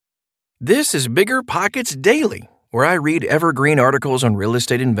This is Bigger Pockets Daily, where I read evergreen articles on real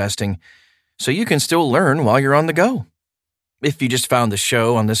estate investing so you can still learn while you're on the go. If you just found the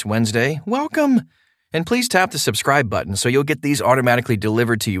show on this Wednesday, welcome. And please tap the subscribe button so you'll get these automatically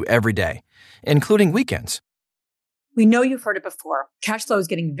delivered to you every day, including weekends. We know you've heard it before. Cash flow is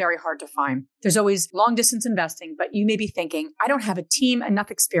getting very hard to find. There's always long distance investing, but you may be thinking, I don't have a team, enough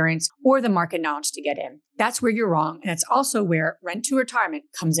experience, or the market knowledge to get in. That's where you're wrong. And it's also where Rent to Retirement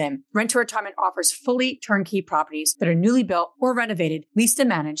comes in. Rent to Retirement offers fully turnkey properties that are newly built or renovated, leased and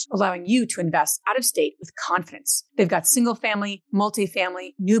managed, allowing you to invest out of state with confidence. They've got single family,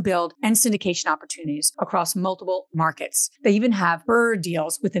 multifamily, new build, and syndication opportunities across multiple markets. They even have BRRRR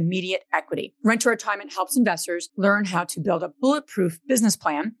deals with immediate equity. Rent to Retirement helps investors learn how to build a bulletproof business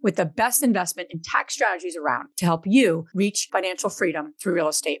plan with the best investment and tax strategies around to help you reach financial freedom through real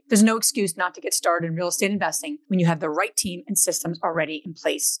estate. There's no excuse not to get started in real estate investing when you have the right team and systems already in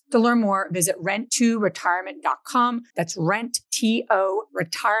place. To learn more, visit rent2retirement.com. That's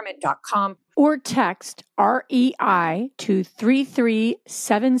rent2retirement.com. Or text REI to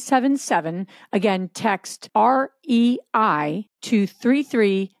 33777. Again, text REI to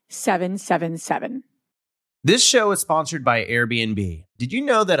 33777. This show is sponsored by Airbnb. Did you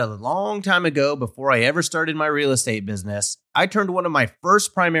know that a long time ago, before I ever started my real estate business, I turned one of my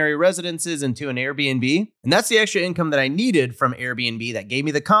first primary residences into an Airbnb? And that's the extra income that I needed from Airbnb that gave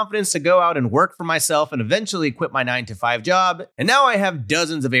me the confidence to go out and work for myself and eventually quit my 9-to-5 job. And now I have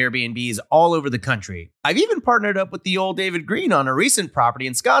dozens of Airbnbs all over the country. I've even partnered up with the old David Green on a recent property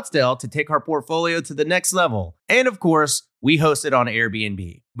in Scottsdale to take our portfolio to the next level. And of course, we host it on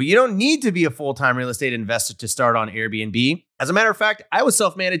Airbnb. But you don't need to be a full-time real estate investor to start on Airbnb. As a matter of fact, I was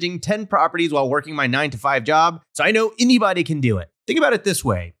self-managing 10 properties while working my 9-to-5 job, so I know anybody can do it. Think about it this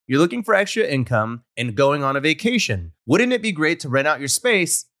way. You're looking for extra income and going on a vacation. Wouldn't it be great to rent out your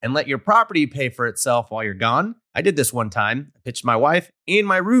space and let your property pay for itself while you're gone? I did this one time. I pitched my wife and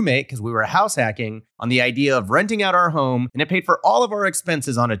my roommate, because we were house hacking, on the idea of renting out our home, and it paid for all of our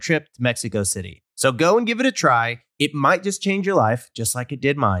expenses on a trip to Mexico City. So go and give it a try. It might just change your life, just like it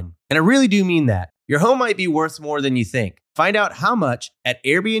did mine. And I really do mean that. Your home might be worth more than you think. Find out how much at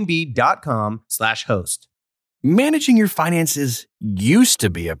airbnb.com/host. Managing your finances used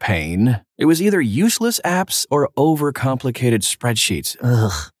to be a pain. It was either useless apps or overcomplicated spreadsheets.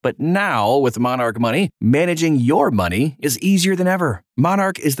 Ugh. But now, with Monarch Money, managing your money is easier than ever.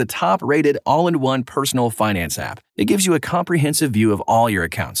 Monarch is the top-rated all-in-one personal finance app. It gives you a comprehensive view of all your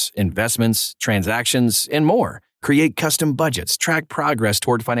accounts, investments, transactions, and more. Create custom budgets, track progress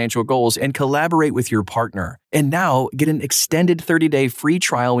toward financial goals, and collaborate with your partner. And now, get an extended 30-day free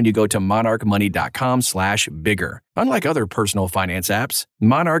trial when you go to monarchmoney.com/bigger. Unlike other personal finance apps,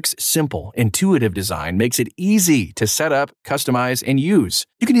 Monarch's simple, intuitive design makes it easy to set up, customize, and use.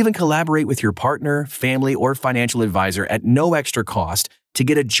 You can even collaborate with your partner, family, or financial advisor at no extra cost to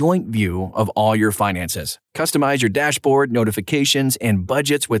get a joint view of all your finances. Customize your dashboard, notifications, and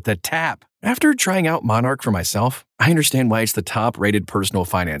budgets with the tap. After trying out Monarch for myself, I understand why it's the top-rated personal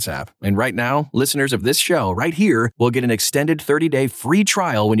finance app. And right now, listeners of this show right here will get an extended 30-day free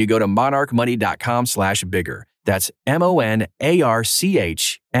trial when you go to monarchmoney.com/bigger. That's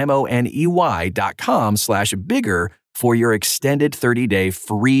monarchmoney.com/bigger for your extended 30-day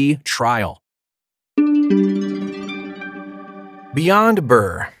free trial. Beyond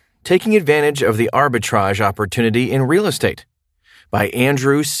BRRRR, Taking Advantage of the Arbitrage Opportunity in Real Estate by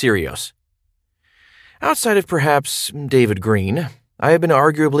Andrew Sirios. Outside of perhaps David Green, I have been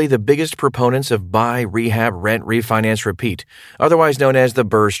arguably the biggest proponents of buy, rehab, rent, refinance, repeat, otherwise known as the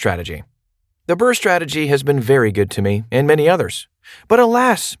BRRRR strategy. The BRRRR strategy has been very good to me and many others. But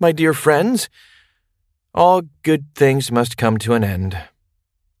alas, my dear friends, all good things must come to an end.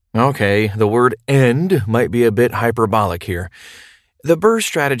 Okay, the word end might be a bit hyperbolic here. The BRRRR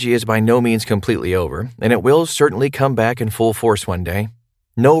strategy is by no means completely over, and it will certainly come back in full force one day.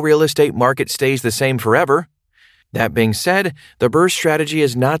 No real estate market stays the same forever. That being said, the BRRRR strategy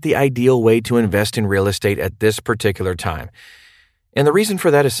is not the ideal way to invest in real estate at this particular time. And the reason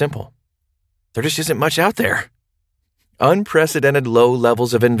for that is simple. There just isn't much out there. Unprecedented low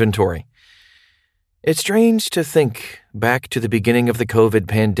levels of inventory. It's strange to think back to the beginning of the COVID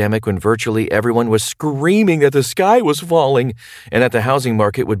pandemic when virtually everyone was screaming that the sky was falling and that the housing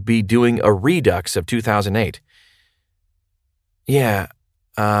market would be doing a redux of 2008. Yeah,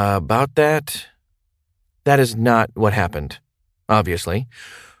 about that, that is not what happened, obviously.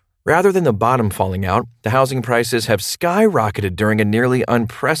 Rather than the bottom falling out, the housing prices have skyrocketed during a nearly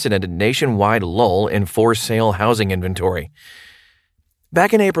unprecedented nationwide lull in for-sale housing inventory.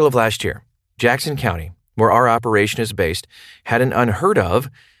 Back in April of last year, Jackson County, where our operation is based, had an unheard of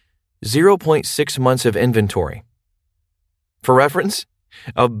 0.6 months of inventory. For reference,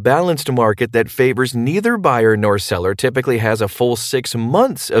 a balanced market that favors neither buyer nor seller typically has a full 6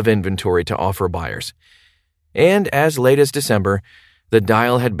 months of inventory to offer buyers. And as late as December, the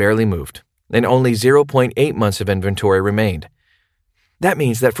dial had barely moved, and only 0.8 months of inventory remained. That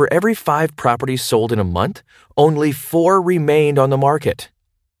means that for every 5 properties sold in a month, only 4 remained on the market.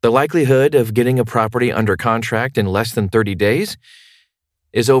 The likelihood of getting a property under contract in less than 30 days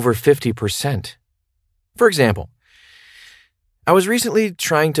is over 50%. For example, I was recently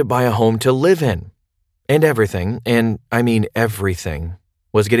trying to buy a home to live in, and everything, and I mean everything,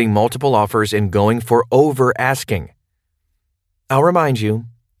 was getting multiple offers and going for over asking. I'll remind you,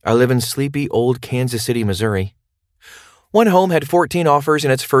 I live in sleepy old Kansas City, Missouri. One home had 14 offers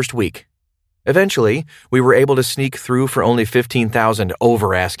in its first week. Eventually, we were able to sneak through for only $15,000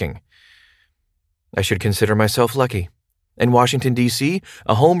 over asking. I should consider myself lucky. In Washington, D.C.,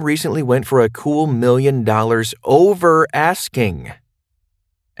 a home recently went for a cool $1 million over asking,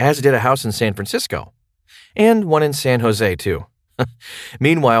 as did a house in San Francisco, and one in San Jose, too.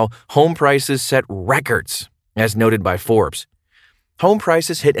 Meanwhile, home prices set records, as noted by Forbes. Home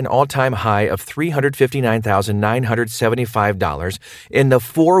prices hit an all-time high of $359,975 in the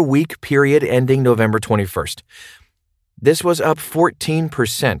 4-week period ending November 21st. This was up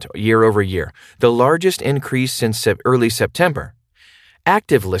 14% year over year, the largest increase since early September.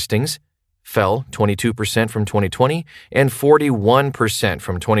 Active listings fell 22% from 2020 and 41%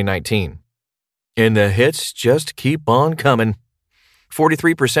 from 2019. And the hits just keep on coming.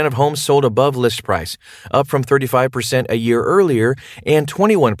 43% of homes sold above list price, up from 35% a year earlier and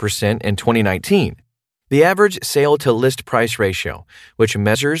 21% in 2019. The average sale-to-list price ratio, which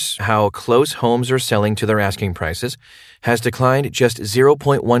measures how close homes are selling to their asking prices, has declined just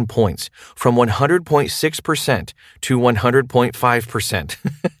 0.1 points, from 100.6% to 100.5%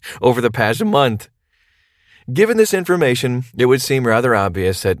 over the past month. Given this information, it would seem rather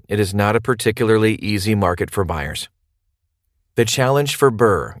obvious that it is not a particularly easy market for buyers. The challenge for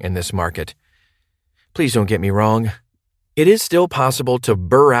BRRRR in this market. Please don't get me wrong. It is still possible to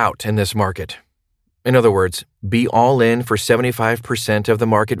BRRRR out in this market. In other words, be all in for 75% of the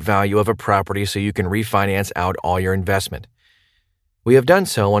market value of a property so you can refinance out all your investment. We have done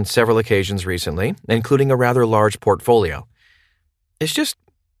so on several occasions recently, including a rather large portfolio. It's just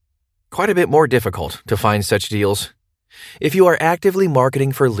quite a bit more difficult to find such deals. If you are actively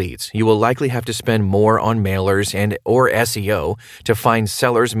marketing for leads, you will likely have to spend more on mailers and or SEO to find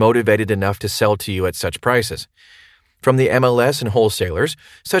sellers motivated enough to sell to you at such prices. From the MLS and wholesalers,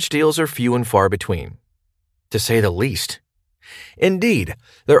 such deals are few and far between, to say the least. Indeed,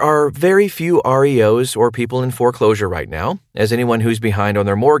 there are very few REOs or people in foreclosure right now, as anyone who's behind on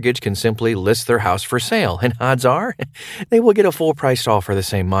their mortgage can simply list their house for sale, and odds are they will get a full-priced offer the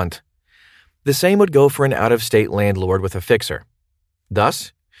same month. The same would go for an out-of-state landlord with a fixer.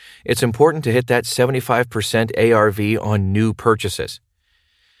 Thus, it's important to hit that 75% ARV on new purchases.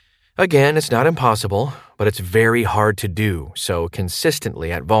 Again, it's not impossible, but it's very hard to do so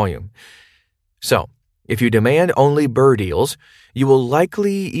consistently at volume. So, if you demand only BRRRR deals, you will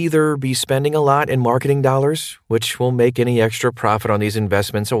likely either be spending a lot in marketing dollars, which will make any extra profit on these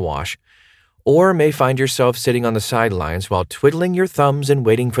investments a wash, or may find yourself sitting on the sidelines while twiddling your thumbs and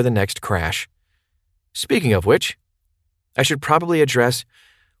waiting for the next crash. Speaking of which, I should probably address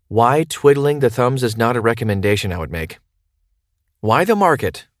why twiddling the thumbs is not a recommendation I would make. Why the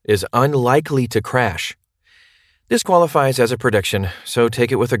market is unlikely to crash. This qualifies as a prediction, so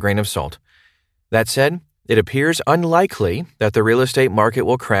take it with a grain of salt. That said, it appears unlikely that the real estate market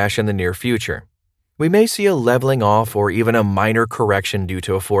will crash in the near future. We may see a leveling off or even a minor correction due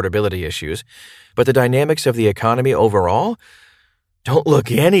to affordability issues, but the dynamics of the economy overall don't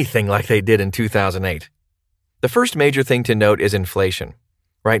look anything like they did in 2008. The first major thing to note is inflation.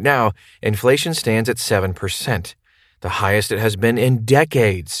 Right now, inflation stands at 7%, the highest it has been in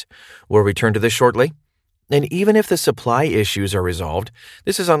decades. We'll return to this shortly. And even if the supply issues are resolved,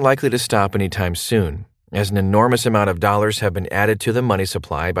 this is unlikely to stop anytime soon, as an enormous amount of dollars have been added to the money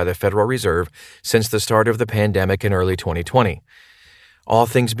supply by the Federal Reserve since the start of the pandemic in early 2020. All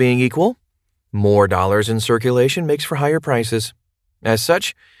things being equal, more dollars in circulation makes for higher prices. As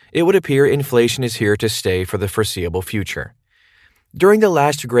such, it would appear inflation is here to stay for the foreseeable future. During the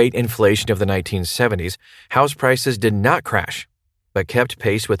last great inflation of the 1970s, house prices did not crash, but kept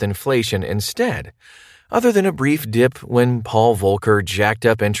pace with inflation instead, other than a brief dip when Paul Volcker jacked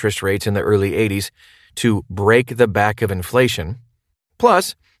up interest rates in the early 80s to break the back of inflation.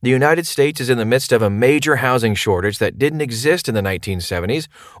 Plus, the United States is in the midst of a major housing shortage that didn't exist in the 1970s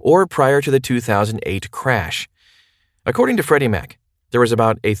or prior to the 2008 crash. According to Freddie Mac, there was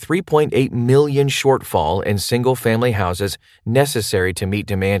about a 3.8 million shortfall in single-family houses necessary to meet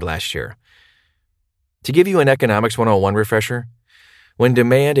demand last year. To give you an Economics 101 refresher, when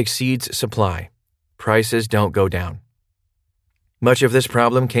demand exceeds supply, prices don't go down. Much of this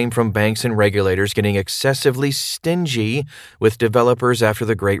problem came from banks and regulators getting excessively stingy with developers after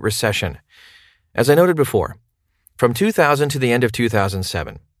the Great Recession. As I noted before, from 2000 to the end of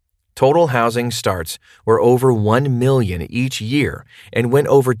 2007, total housing starts were over 1 million each year and went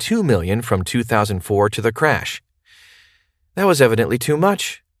over 2 million from 2004 to the crash. That was evidently too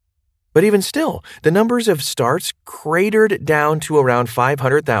much. But even still, the numbers of starts cratered down to around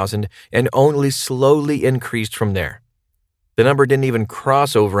 500,000 and only slowly increased from there. The number didn't even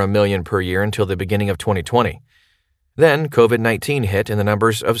cross over 1 million per year until the beginning of 2020. Then COVID-19 hit and the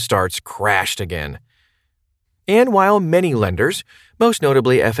numbers of starts crashed again. And while many lenders, most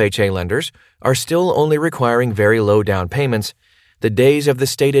notably FHA lenders, are still only requiring very low down payments, the days of the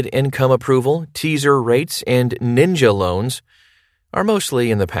stated income approval, teaser rates, and ninja loans are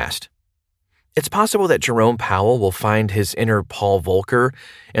mostly in the past. It's possible that Jerome Powell will find his inner Paul Volcker,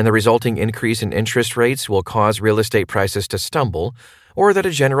 and the resulting increase in interest rates will cause real estate prices to stumble, or that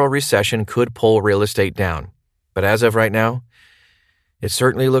a general recession could pull real estate down. But as of right now, it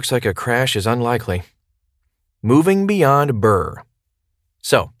certainly looks like a crash is unlikely. Moving beyond Burr.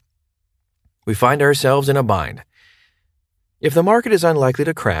 So, we find ourselves in a bind. If the market is unlikely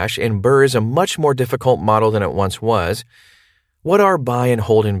to crash and Burr is a much more difficult model than it once was, what are buy and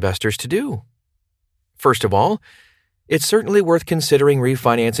hold investors to do? First of all, it's certainly worth considering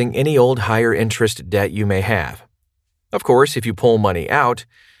refinancing any old higher interest debt you may have. Of course, if you pull money out,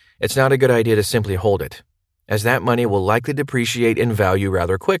 it's not a good idea to simply hold it, as that money will likely depreciate in value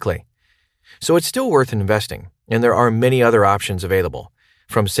rather quickly. So it's still worth investing, and there are many other options available,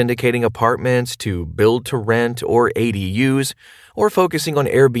 from syndicating apartments to build-to-rent or ADUs, or focusing on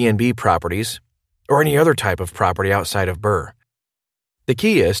Airbnb properties, or any other type of property outside of Burr. The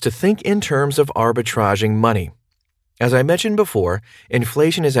key is to think in terms of arbitraging money. As I mentioned before,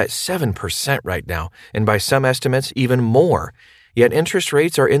 inflation is at 7% right now, and by some estimates, even more, yet interest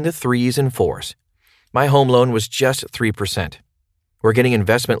rates are in the 3s and 4s. My home loan was just 3%. We're getting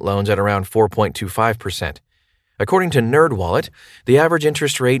investment loans at around 4.25%. According to NerdWallet, the average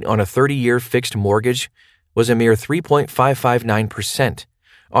interest rate on a 30-year fixed mortgage was a mere 3.559%.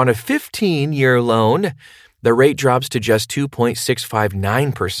 On a 15-year loan, the rate drops to just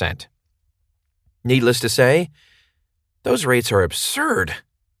 2.659%. Needless to say, those rates are absurd.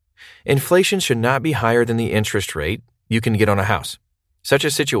 Inflation should not be higher than the interest rate you can get on a house. Such a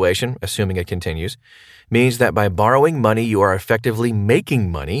situation, assuming it continues, means that by borrowing money you are effectively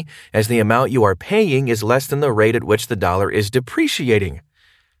making money, as the amount you are paying is less than the rate at which the dollar is depreciating.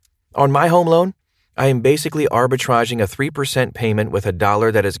 On my home loan, I am basically arbitraging a 3% payment with a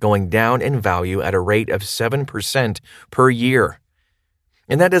dollar that is going down in value at a rate of 7% per year.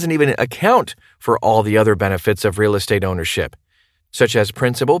 And that doesn't even account for all the other benefits of real estate ownership, such as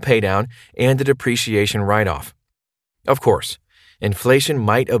principal paydown and the depreciation write-off. Of course, inflation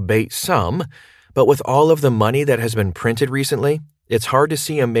might abate some, but with all of the money that has been printed recently, it's hard to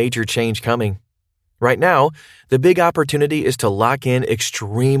see a major change coming. Right now, the big opportunity is to lock in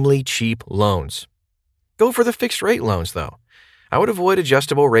extremely cheap loans. Go for the fixed rate loans, though. I would avoid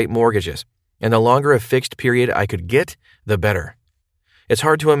adjustable rate mortgages, and the longer a fixed period I could get, the better. It's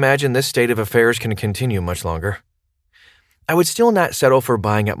hard to imagine this state of affairs can continue much longer. I would still not settle for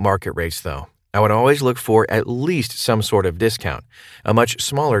buying at market rates, though. I would always look for at least some sort of discount. A much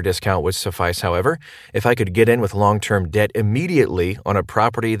smaller discount would suffice, however, if I could get in with long-term debt immediately on a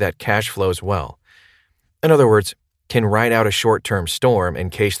property that cash flows well. In other words, can ride out a short-term storm in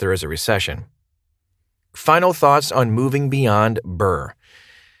case there is a recession. Final thoughts on moving beyond Burr.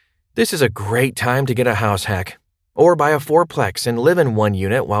 This is a great time to get a house hack, or buy a fourplex and live in one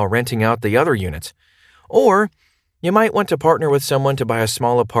unit while renting out the other units. Or you might want to partner with someone to buy a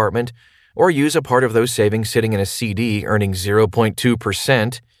small apartment, or use a part of those savings sitting in a CD earning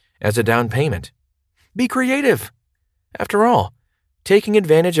 0.2% as a down payment. Be creative. After all, taking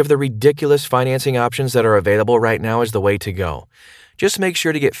advantage of the ridiculous financing options that are available right now is the way to go. Just make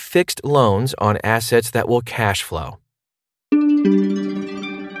sure to get fixed loans on assets that will cash flow.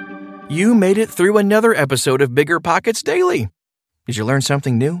 You made it through another episode of Bigger Pockets Daily. Did you learn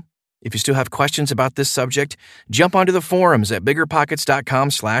something new? If you still have questions about this subject, jump onto the forums at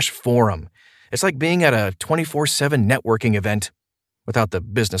biggerpockets.com/forum. It's like being at a 24/7 networking event without the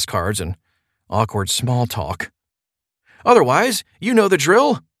business cards and awkward small talk. Otherwise, you know the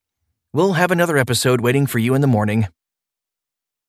drill. We'll have another episode waiting for you in the morning.